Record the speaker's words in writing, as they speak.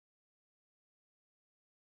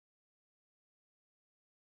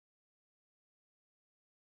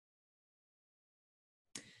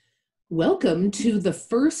Welcome to the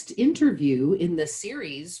first interview in the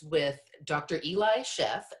series with Dr. Eli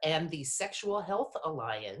Sheff and the Sexual Health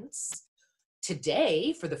Alliance.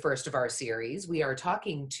 Today, for the first of our series, we are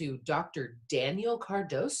talking to Dr. Daniel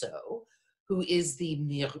Cardoso, who is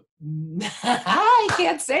I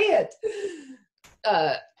can't say it.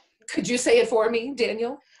 Could you say it for me,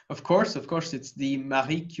 Daniel? Of course. It's the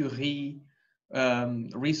Marie Curie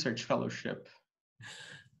Research Fellowship.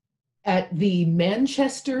 At the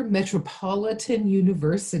Manchester Metropolitan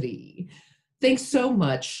University. Thanks so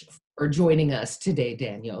much for joining us today,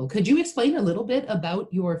 Daniel. Could you explain a little bit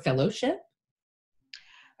about your fellowship?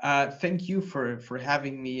 Thank you for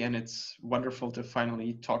having me, and it's wonderful to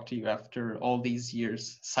finally talk to you after all these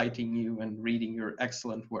years citing you and reading your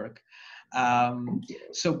excellent work.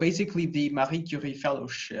 So basically, the Marie Curie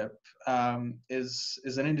Fellowship is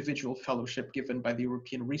an individual fellowship given by the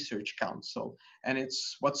European Research Council, and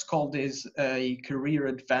it's what's called is a career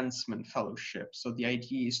advancement fellowship. So the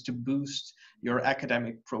idea is to boost your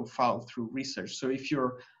academic profile through research. So if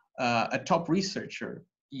you're a top researcher,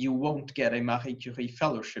 you won't get a Marie Curie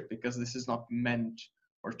Fellowship because this is not meant,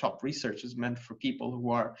 or top research is meant for people who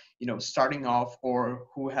are, starting off or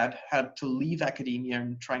who had to leave academia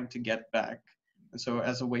and trying to get back. And so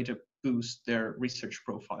as a way to boost their research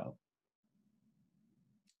profile.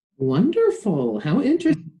 Wonderful. How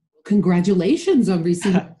interesting. Congratulations on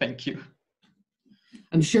receiving. Thank you.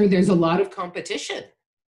 I'm sure there's a lot of competition.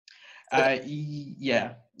 That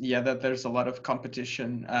there's a lot of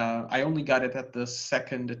competition. I only got it at the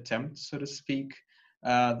second attempt, so to speak.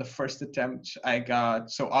 The first attempt I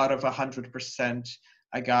got, so out of 100%,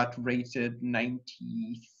 I got rated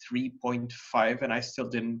 93.5 and I still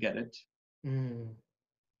didn't get it.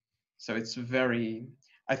 So it's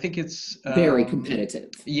I think it's very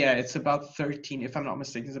competitive. Yeah, it's about 13, if I'm not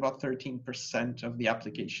mistaken, it's about 13% of the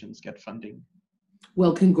applications get funding.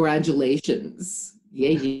 Well, congratulations.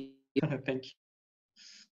 Yay. Thank you.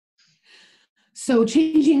 So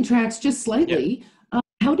changing tracks just slightly,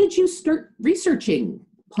 how did you start researching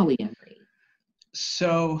polyamory?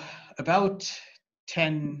 So about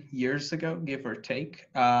 10 years ago, give or take,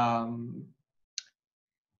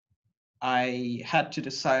 I had to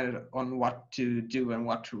decide on what to do and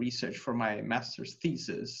what to research for my master's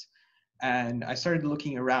thesis. And I started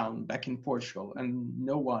looking around back in Portugal, and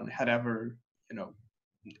no one had ever,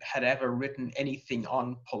 written anything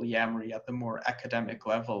on polyamory at the more academic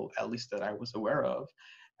level, at least that I was aware of.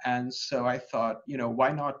 And so I thought,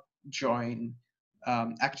 why not join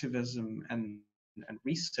activism and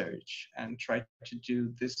research and try to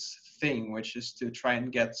do this thing, which is to try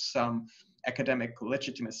and get some academic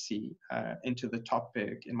legitimacy into the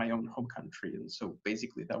topic in my own home country. And so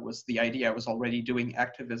basically that was the idea. I was already doing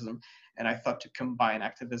activism, and I thought to combine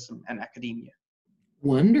activism and academia.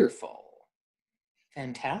 Wonderful.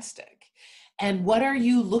 Fantastic. And what are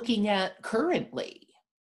you looking at currently?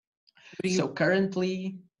 So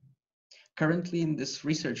currently in this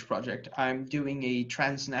research project, I'm doing a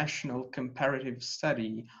transnational comparative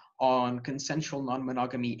study on consensual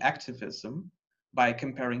non-monogamy activism by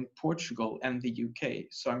comparing Portugal and the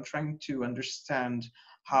UK. So I'm trying to understand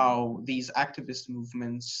how these activist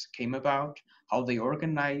movements came about, how they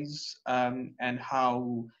organize, and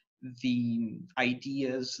how the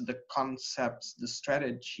ideas, the concepts, the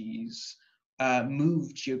strategies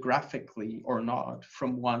move geographically or not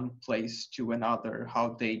from one place to another, how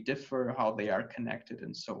they differ, how they are connected,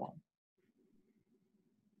 and so on.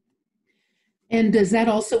 And does that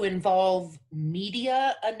also involve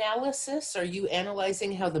media analysis? Are you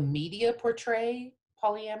analyzing how the media portray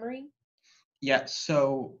polyamory? Yeah,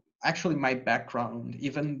 so actually my background,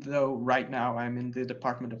 even though right now I'm in the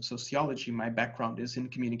Department of Sociology, my background is in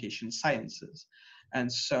communication sciences.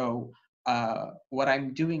 And so what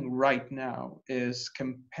I'm doing right now is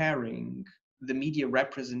comparing the media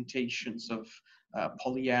representations of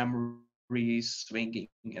polyamory, swinging,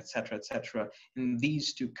 etc., in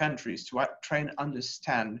these two countries to try and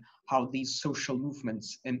understand how these social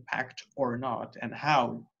movements impact or not, and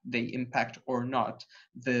how they impact or not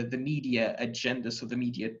the media agenda, so the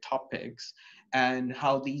media topics, and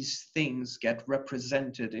how these things get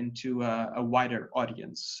represented into a wider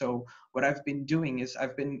audience. So what I've been doing is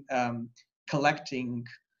I've been collecting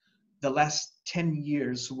the last 10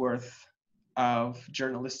 years worth of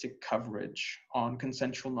journalistic coverage on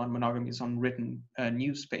consensual non-monogamies on written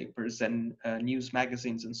newspapers and news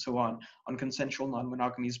magazines and so on consensual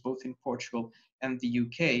non-monogamies, both in Portugal and the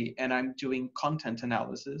UK. And I'm doing content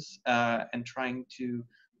analysis and trying to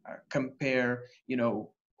compare,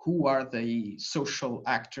 who are the social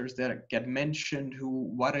actors that get mentioned,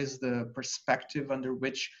 what is the perspective under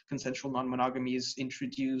which consensual non-monogamy is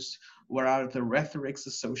introduced, what are the rhetorics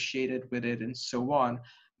associated with it, and so on,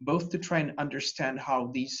 both to try and understand how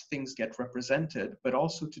these things get represented, but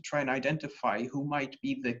also to try and identify who might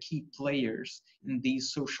be the key players in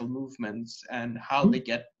these social movements and how they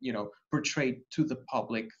get, portrayed to the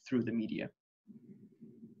public through the media.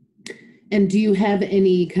 And do you have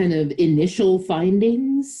any kind of initial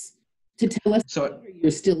findings to tell us? So Or you're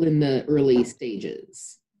still in the early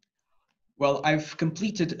stages? Well, I've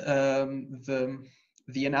completed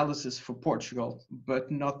the analysis for Portugal,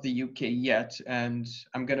 but not the UK yet, and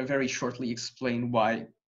I'm going to very shortly explain why.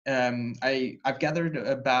 I've gathered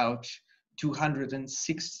about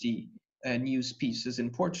 260 news pieces in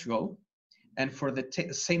Portugal, and for the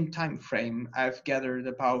same time frame, I've gathered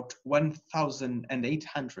about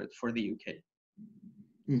 1,800 for the UK.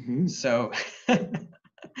 Mm-hmm. So it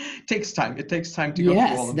takes time. It takes time to go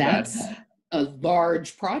through all of that. Yes, that's a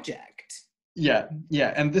large project. Yeah,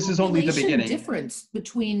 and this is only the beginning. Difference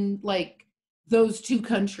between like those two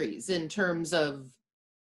countries in terms of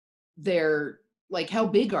their, like, how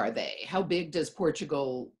big are they? How big does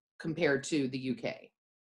Portugal compare to the UK?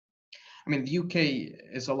 I mean, the UK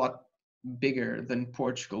is a lot bigger than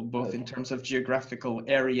Portugal, both in terms of geographical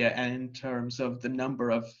area and in terms of the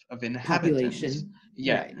number of inhabitants. Population.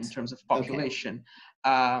 Yeah, right. In terms of population.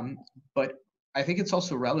 Okay. But I think it's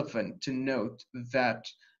also relevant to note that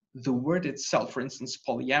the word itself, for instance,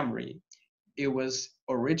 polyamory, it was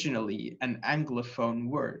originally an Anglophone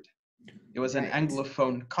word. It was an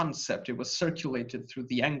Anglophone concept. It was circulated through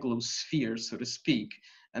the Anglosphere, so to speak.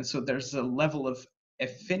 And so there's a level of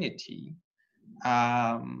affinity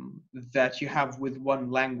that you have with one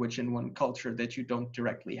language and one culture that you don't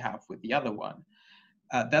directly have with the other one.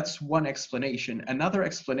 That's one explanation. Another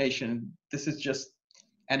explanation, this is just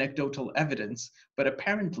anecdotal evidence, but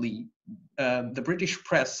apparently the British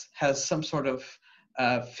press has some sort of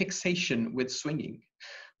fixation with swinging.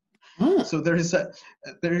 So there is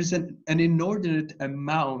an inordinate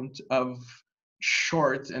amount of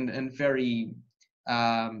short and very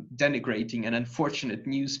denigrating and unfortunate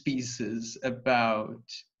news pieces about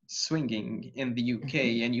swinging in the UK,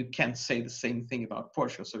 and you can't say the same thing about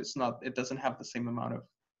Portugal. So it doesn't have the same amount of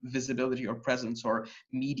visibility or presence or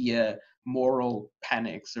media moral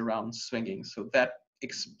panics around swinging. So that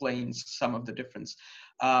explains some of the difference.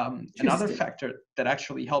 Another factor that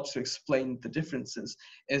actually helps to explain the differences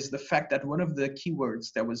is the fact that one of the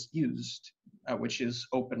keywords that was used, which is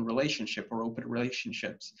open relationship or open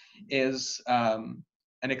relationships, is an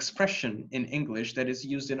expression in English that is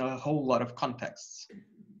used in a whole lot of contexts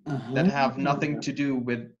that have nothing to do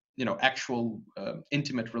with actual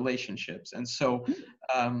intimate relationships. And so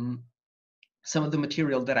some of the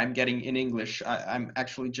material that I'm getting in English, I'm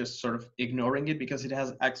actually just sort of ignoring it because it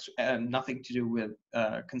has nothing to do with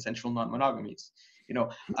consensual non-monogamies.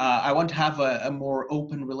 I want to have a more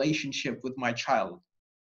open relationship with my child.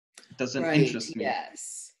 It doesn't interest me.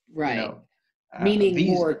 Yes, right.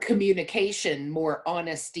 Meaning more communication, more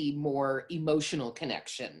honesty, more emotional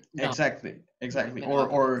connection. Exactly.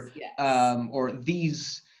 Or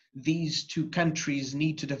these two countries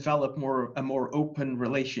need to develop a more open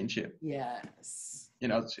relationship. Yes.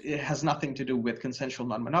 It has nothing to do with consensual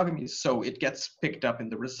non-monogamy, so it gets picked up in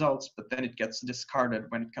the results, but then it gets discarded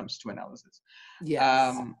when it comes to analysis.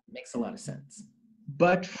 Yes, makes a lot of sense.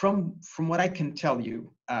 But from what I can tell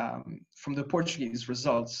you, from the Portuguese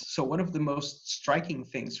results, so one of the most striking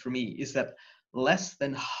things for me is that less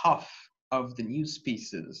than half of the news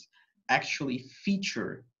pieces actually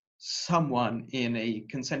feature someone in a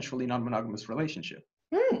consensually non-monogamous relationship.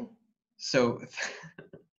 So,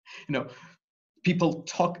 people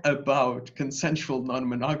talk about consensual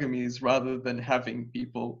non-monogamies rather than having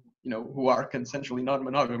people, who are consensually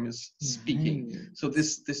non-monogamous speaking. So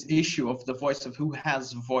this issue of the voice of who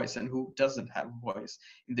has voice and who doesn't have voice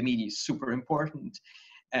in the media is super important.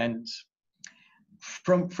 And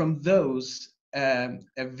from those, a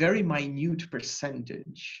very minute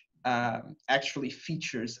percentage actually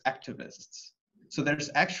features activists. So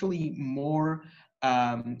there's actually more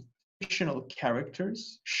fictional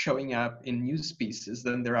characters showing up in news pieces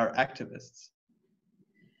than there are activists.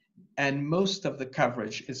 And most of the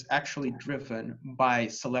coverage is actually driven by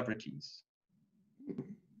celebrities.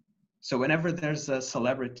 So whenever there's a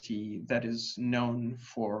celebrity that is known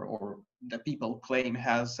for, or that people claim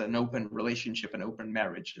has an open relationship, an open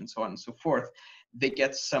marriage, and so on and so forth, they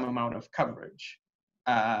get some amount of coverage,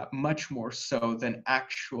 much more so than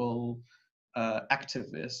actual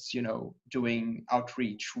activists, doing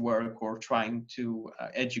outreach work or trying to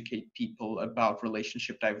educate people about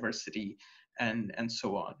relationship diversity and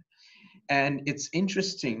so on. And it's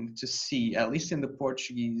interesting to see, at least in the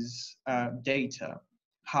Portuguese data,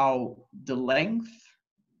 how the length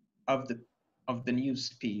of the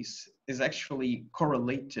news piece is actually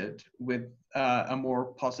correlated with a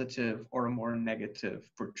more positive or a more negative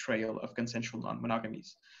portrayal of consensual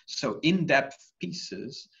non-monogamies. So in-depth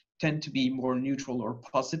pieces tend to be more neutral or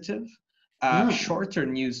positive. Shorter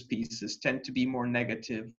news pieces tend to be more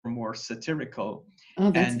negative or more satirical.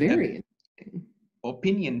 Oh, that's And very interesting.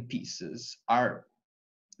 opinion pieces are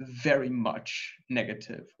very much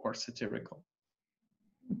negative or satirical.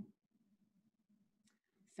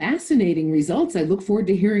 Fascinating results. I look forward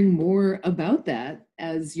to hearing more about that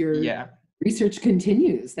as your research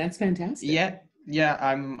continues. That's fantastic. Yeah,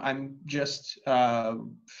 I'm just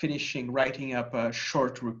finishing writing up a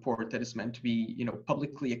short report that is meant to be,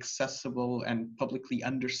 publicly accessible and publicly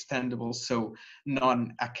understandable, so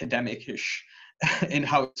non-academic-ish in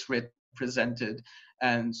how it's written, presented.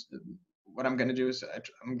 And what I'm going to do is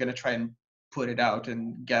I'm going to try and put it out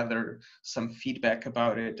and gather some feedback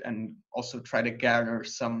about it, and also try to garner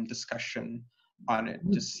some discussion on it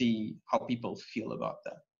to see how people feel about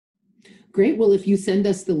that. Great. Well, if you send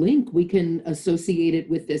us the link, we can associate it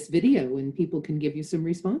with this video and people can give you some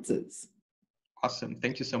responses. Awesome.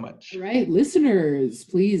 Thank you so much. All right, listeners,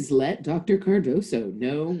 please let Dr. Cardoso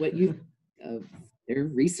know what you think of their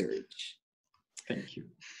research. Thank you.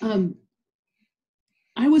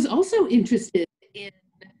 I was also interested in,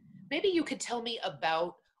 maybe you could tell me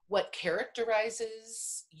about what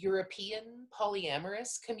characterizes European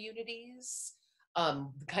polyamorous communities,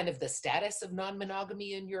 kind of the status of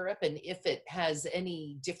non-monogamy in Europe, and if it has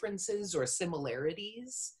any differences or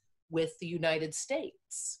similarities with the United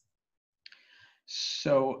States.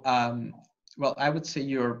 So, well, I would say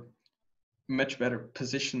you're much better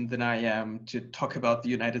positioned than I am to talk about the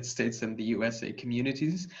United States and the USA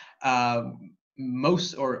communities.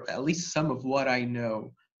 Most, or at least some of what I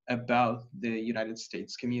know about the United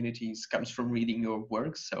States communities comes from reading your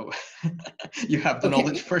work. So you have the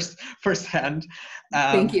knowledge firsthand.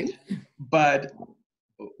 Thank you. But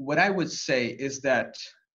what I would say is that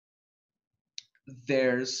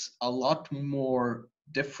there's a lot more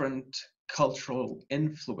different cultural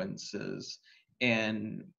influences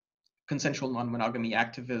in consensual non-monogamy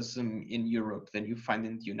activism in Europe than you find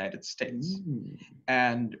in the United States.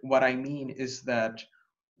 And what I mean is that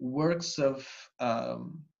works of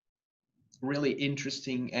really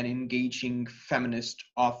interesting and engaging feminist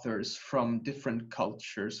authors from different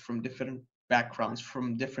cultures, from different backgrounds,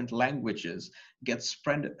 from different languages get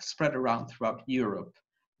spread around throughout Europe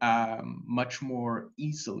much more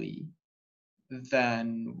easily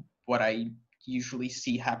than what I usually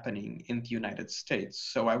see happening in the United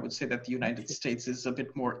States. So I would say that the United States is a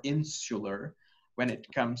bit more insular when it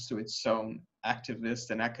comes to its own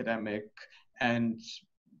activist and academic and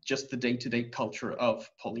just the day-to-day culture of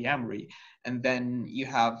polyamory. And then you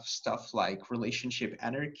have stuff like relationship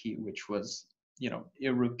anarchy, which was,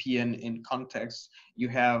 European in context. You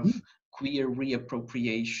have queer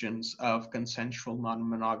reappropriations of consensual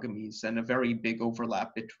non-monogamies, and a very big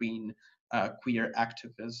overlap between queer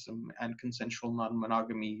activism and consensual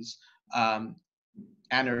non-monogamies,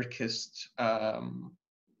 anarchist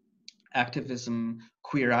activism,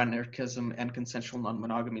 queer anarchism, and consensual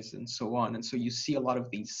non-monogamies, and so on. And so you see a lot of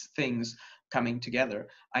these things coming together.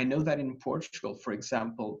 I know that in Portugal, for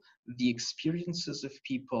example, the experiences of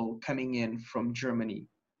people coming in from Germany,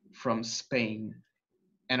 from Spain,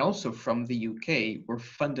 and also from the UK were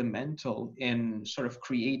fundamental in sort of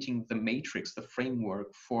creating the matrix, the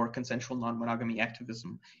framework for consensual non-monogamy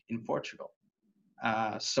activism in Portugal.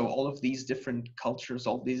 So all of these different cultures,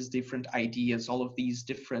 all these different ideas, all of these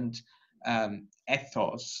different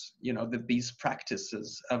ethos, these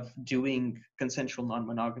practices of doing consensual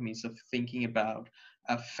non-monogamies, of thinking about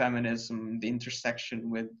feminism, the intersection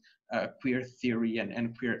with queer theory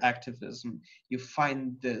and queer activism, you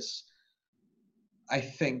find this, I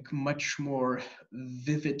think, much more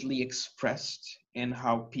vividly expressed in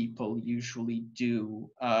how people usually do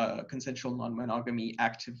consensual non-monogamy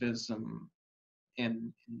activism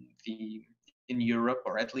in Europe,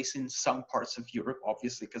 or at least in some parts of Europe,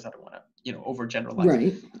 obviously, because I don't want to, overgeneralize.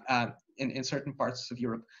 Right. In certain parts of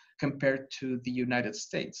Europe compared to the United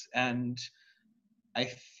States. And I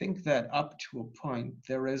think that up to a point,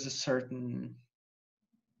 there is a certain,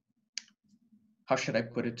 how should I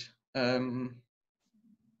put it?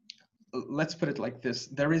 Let's put it like this.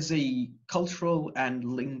 There is a cultural and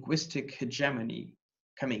linguistic hegemony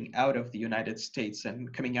coming out of the United States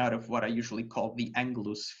and coming out of what I usually call the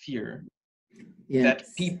Anglosphere, that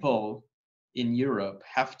people in Europe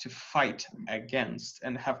have to fight against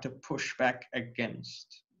and have to push back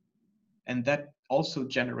against. And that also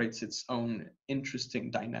generates its own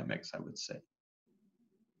interesting dynamics, I would say.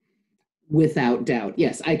 Without doubt.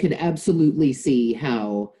 Yes, I could absolutely see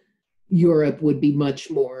how Europe would be much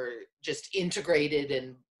more just integrated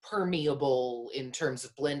and permeable in terms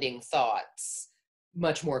of blending thoughts,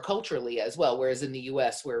 much more culturally as well. Whereas in the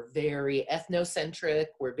US, we're very ethnocentric,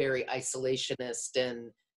 we're very isolationist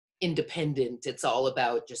and independent. It's all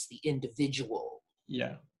about just the individual.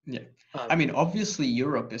 Yeah, yeah. I mean, obviously,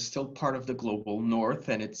 Europe is still part of the global north,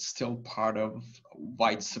 and it's still part of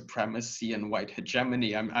white supremacy and white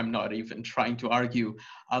hegemony. I'm not even trying to argue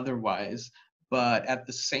otherwise. But at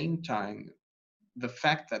the same time, the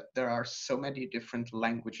fact that there are so many different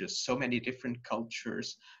languages, so many different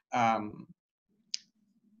cultures,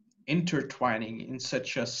 intertwining in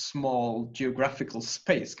such a small geographical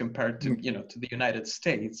space compared to to the United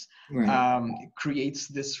States, creates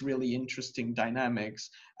this really interesting dynamics.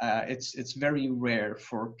 It's very rare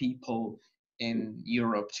for people in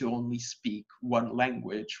Europe to only speak one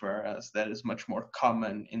language, whereas that is much more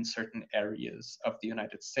common in certain areas of the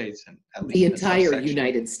United States, and at least the in a entire subsection.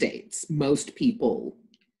 United States. Most people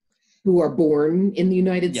who are born in the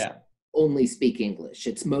United States only speak English.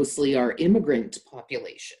 It's mostly our immigrant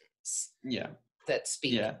populations that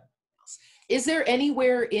speak. Is there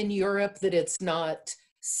anywhere in Europe that it's not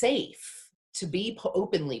safe to be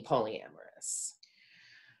openly polyamorous?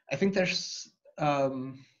 I think there's,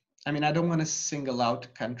 I mean, I don't want to single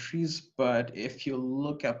out countries, but if you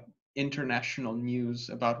look up international news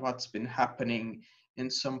about what's been happening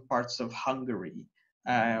in some parts of Hungary,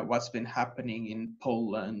 what's been happening in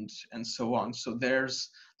Poland, and so on. So there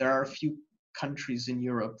are a few countries in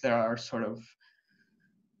Europe that are sort of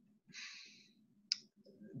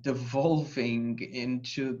devolving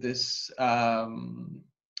into this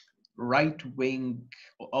right-wing,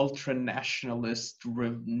 ultra-nationalist,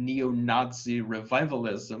 neo-Nazi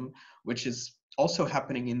revivalism, which is also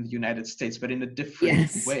happening in the United States, but in a different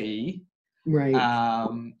way. Right.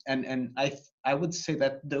 And I would say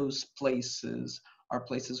that those places are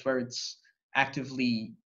places where it's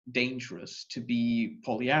actively dangerous to be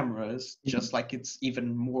polyamorous, just like it's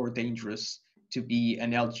even more dangerous to be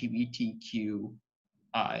an LGBTQI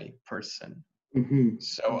person.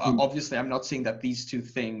 So obviously, I'm not saying that these two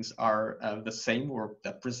things are the same or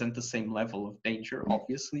that present the same level of danger,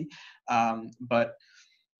 obviously, but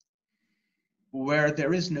where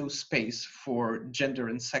there is no space for gender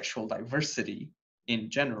and sexual diversity in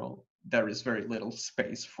general, there is very little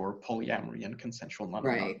space for polyamory and consensual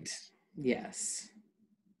non-monogamy. Right. Yes.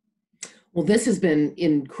 Well, this has been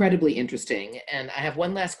incredibly interesting. And I have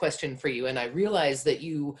one last question for you. And I realize that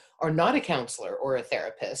you are not a counselor or a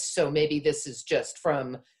therapist. So maybe this is just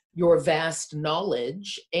from your vast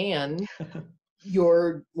knowledge and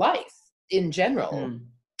your life in general.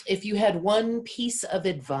 If you had one piece of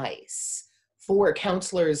advice for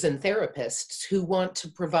counselors and therapists who want to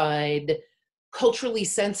provide culturally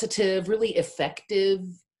sensitive, really effective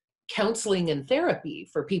counseling and therapy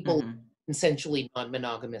for people consensually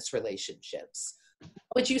non-monogamous relationships,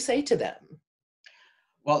 what would you say to them?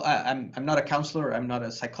 Well, I'm not a counselor, I'm not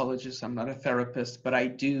a psychologist, I'm not a therapist, but I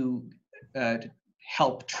do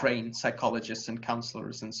help train psychologists and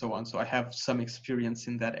counselors and so on. So I have some experience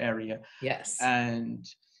in that area. Yes. And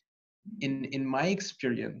in my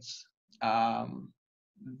experience,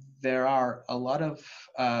 there are a lot of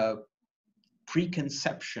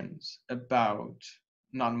preconceptions about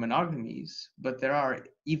non-monogamies, but there are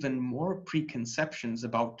even more preconceptions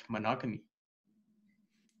about monogamy.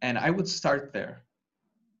 And I would start there.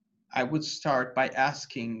 I would start by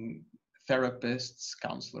asking therapists,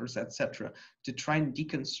 counselors, etc., to try and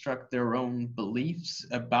deconstruct their own beliefs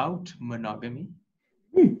about monogamy,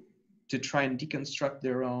 to try and deconstruct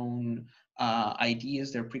their own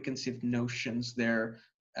ideas, their preconceived notions, their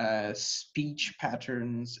speech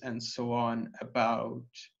patterns, and so on about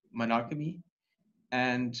monogamy.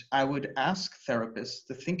 And I would ask therapists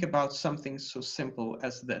to think about something so simple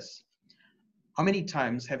as this. How many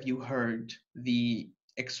times have you heard the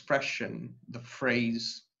expression, the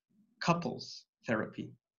phrase, couples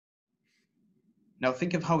therapy? Now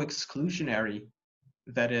think of how exclusionary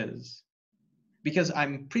that is. Because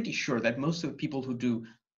I'm pretty sure that most of the people who do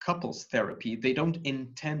couples therapy, they don't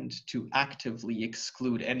intend to actively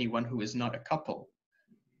exclude anyone who is not a couple.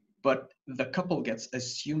 But the couple gets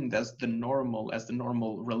assumed as the normal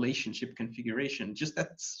relationship configuration. Just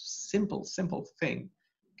that simple thing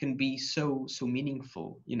can be so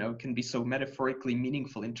meaningful, can be so metaphorically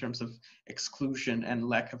meaningful in terms of exclusion and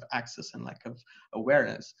lack of access and lack of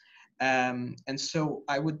awareness. And so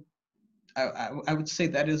I would say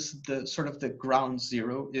that is the sort of the ground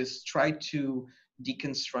zero, is try to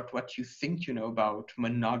deconstruct what you think you know about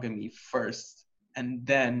monogamy first, and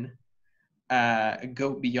then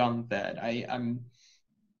go beyond that. I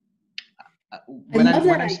love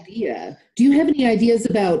that idea. Do you have any ideas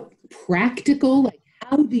about practical, like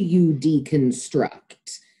how do you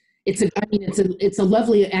deconstruct? It's a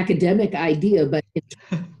lovely academic idea, but it's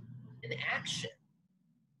an action.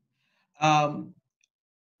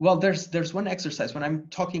 Well, there's one exercise when I'm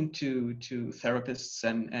talking to therapists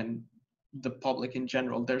and the public in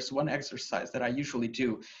general. There's one exercise that I usually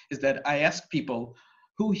do, is that I ask people,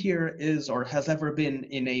 who here is or has ever been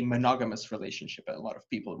in a monogamous relationship? And a lot of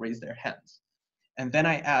people raise their hands. And then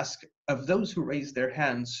I ask, of those who raise their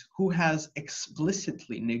hands, who has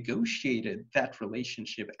explicitly negotiated that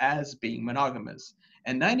relationship as being monogamous?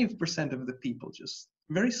 And 90% of the people just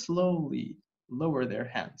very slowly lower their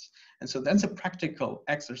hands. And so that's a practical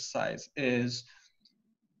exercise, is,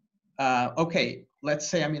 okay, let's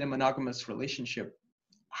say I'm in a monogamous relationship.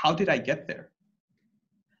 How did I get there?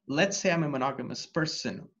 Let's say I'm a monogamous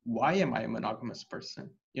person. Why am I a monogamous person?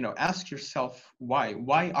 Ask yourself why.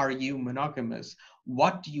 Why are you monogamous?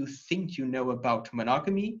 What do you think you know about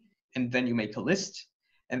monogamy? And then you make a list,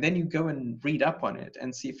 and then you go and read up on it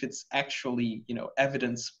and see if it's actually,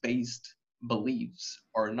 evidence-based beliefs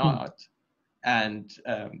or not. And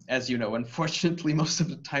as you know, unfortunately, most of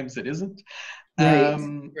the times it isn't.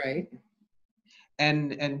 Right.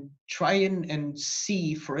 And try and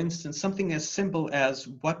see, for instance, something as simple as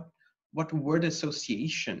what word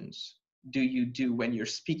associations do you do when you're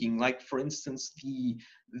speaking? Like, for instance, the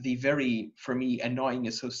very, for me, annoying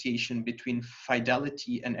association between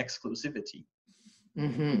fidelity and exclusivity.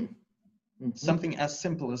 Mm-hmm. Something as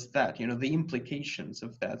simple as that, the implications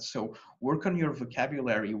of that. So work on your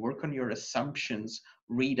vocabulary, work on your assumptions,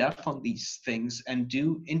 read up on these things, and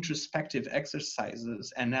do introspective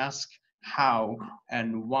exercises and ask how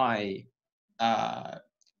and why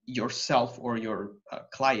yourself or your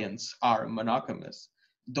clients are monogamous.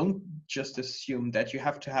 Don't just assume that you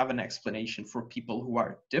have to have an explanation for people who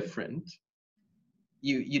are different.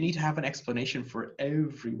 You need to have an explanation for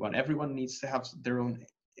everyone. Everyone needs to have their own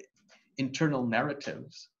internal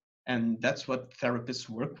narratives, and that's what therapists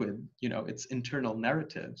work with. It's internal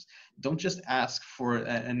narratives. Don't just ask for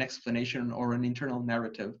an explanation or an internal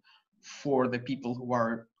narrative for the people who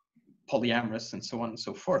are polyamorous and so on and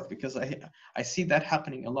so forth, because I see that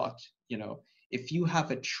happening a lot. If you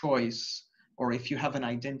have a choice, or if you have an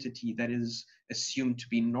identity that is assumed to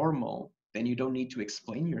be normal, then you don't need to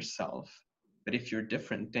explain yourself. But if you're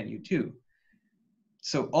different, then you do.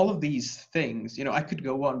 So all of these things, I could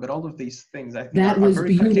go on, but all of these things, I think, are very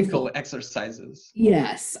beautiful. Practical exercises.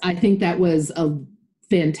 Yes, I think that was a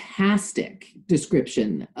fantastic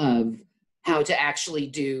description of how to actually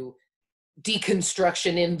do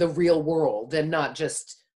deconstruction in the real world, and not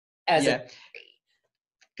just as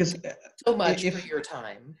because so much for your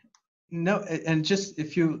time. No, and just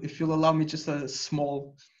if you'll allow me just a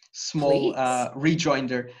small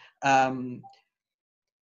rejoinder.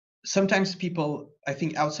 Sometimes people, I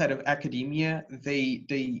think, outside of academia, they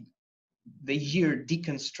hear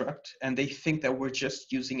deconstruct and they think that we're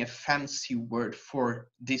just using a fancy word for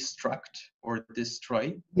destruct or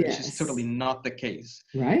destroy, which is totally not the case.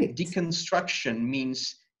 Right. Deconstruction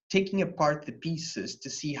means taking apart the pieces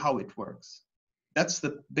to see how it works. That's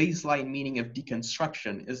the baseline meaning of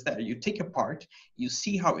deconstruction, is that you take apart, you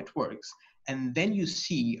see how it works, and then you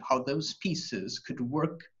see how those pieces could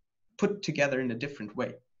work put together in a different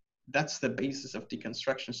way. That's the basis of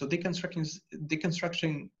deconstruction. So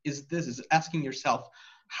deconstruction is asking yourself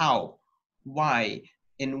how, why,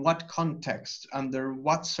 in what context, under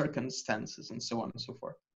what circumstances, and so on and so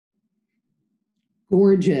forth.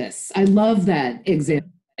 Gorgeous. I love that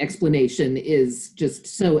explanation. Is just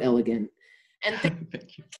so elegant. And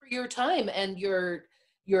thank you for your time and your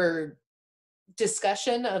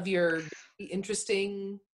discussion of your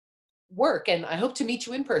interesting work. And I hope to meet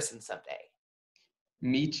you in person someday.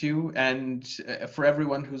 Me too. And for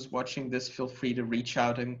everyone who's watching this, feel free to reach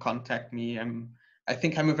out and contact me. I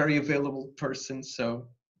think I'm a very available person, so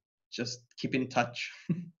just keep in touch.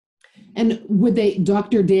 And would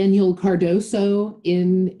Dr. Daniel Cardoso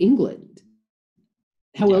in England?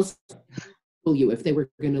 How else will you, if they were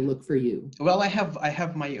going to look for you? Well, I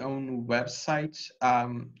have my own website.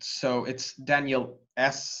 So it's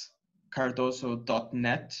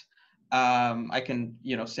danielscardoso.net. I can,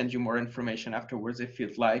 send you more information afterwards if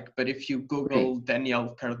you'd like. But if you Google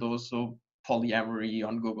Daniel Cardoso polyamory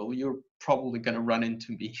on Google, you're probably going to run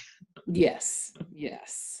into me. Yes.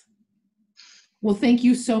 Well, thank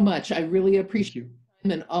you so much. I really appreciate your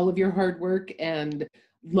time and all of your hard work, and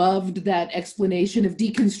loved that explanation of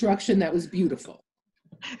deconstruction. That was beautiful.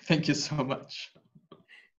 Thank you so much.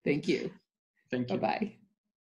 Thank you. Thank you. Bye-bye.